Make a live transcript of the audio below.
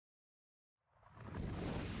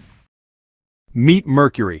Meet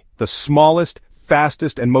Mercury, the smallest,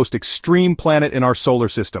 fastest, and most extreme planet in our solar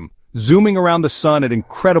system. Zooming around the sun at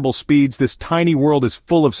incredible speeds, this tiny world is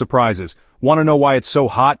full of surprises. Want to know why it's so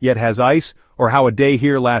hot yet has ice, or how a day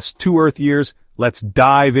here lasts 2 Earth years? Let's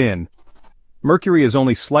dive in. Mercury is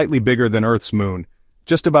only slightly bigger than Earth's moon,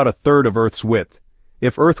 just about a third of Earth's width.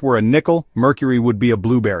 If Earth were a nickel, Mercury would be a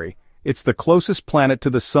blueberry. It's the closest planet to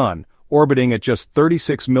the sun, orbiting at just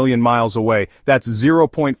 36 million miles away. That's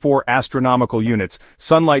 0.4 astronomical units.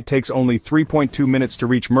 Sunlight takes only 3.2 minutes to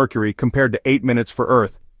reach Mercury compared to 8 minutes for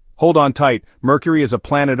Earth. Hold on tight, Mercury is a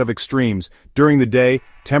planet of extremes. During the day,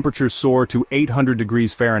 temperatures soar to 800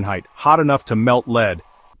 degrees Fahrenheit, hot enough to melt lead.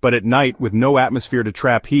 But at night, with no atmosphere to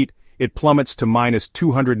trap heat, it plummets to minus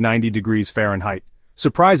 290 degrees Fahrenheit.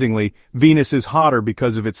 Surprisingly, Venus is hotter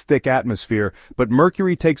because of its thick atmosphere, but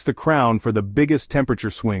Mercury takes the crown for the biggest temperature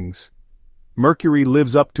swings. Mercury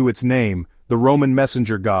lives up to its name, the Roman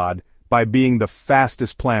messenger god, by being the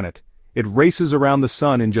fastest planet. It races around the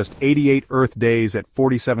sun in just 88 Earth days at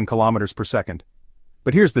 47 kilometers per second.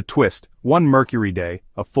 But here's the twist. One Mercury day,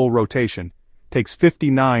 a full rotation, takes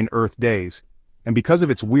 59 Earth days. And because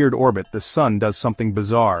of its weird orbit, the sun does something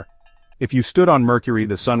bizarre. If you stood on Mercury,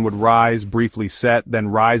 the sun would rise, briefly set, then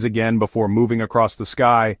rise again before moving across the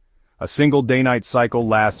sky. A single day-night cycle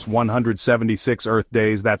lasts 176 Earth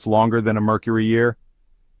days. That's longer than a Mercury year.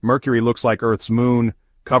 Mercury looks like Earth's moon,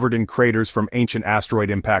 covered in craters from ancient asteroid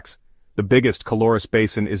impacts. The biggest Caloris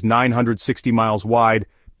Basin is 960 miles wide,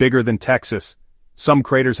 bigger than Texas. Some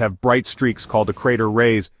craters have bright streaks called a crater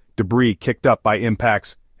rays, debris kicked up by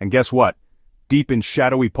impacts. And guess what? Deep in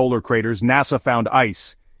shadowy polar craters, NASA found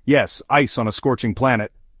ice. Yes, ice on a scorching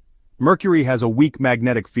planet. Mercury has a weak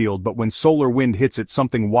magnetic field, but when solar wind hits it,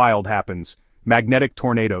 something wild happens. Magnetic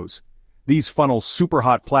tornadoes. These funnel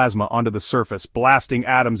superhot plasma onto the surface, blasting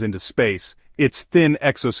atoms into space. Its thin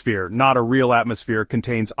exosphere, not a real atmosphere,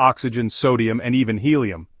 contains oxygen, sodium, and even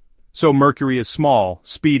helium. So Mercury is small,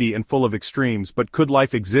 speedy, and full of extremes, but could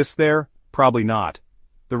life exist there? Probably not.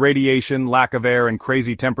 The radiation, lack of air, and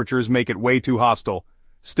crazy temperatures make it way too hostile.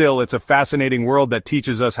 Still, it's a fascinating world that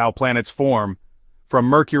teaches us how planets form. From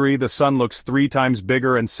Mercury, the sun looks 3 times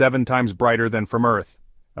bigger and 7 times brighter than from Earth.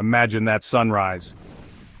 Imagine that sunrise.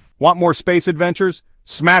 Want more space adventures?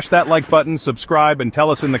 Smash that like button, subscribe, and tell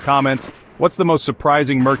us in the comments, what's the most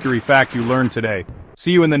surprising Mercury fact you learned today?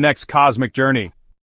 See you in the next cosmic journey.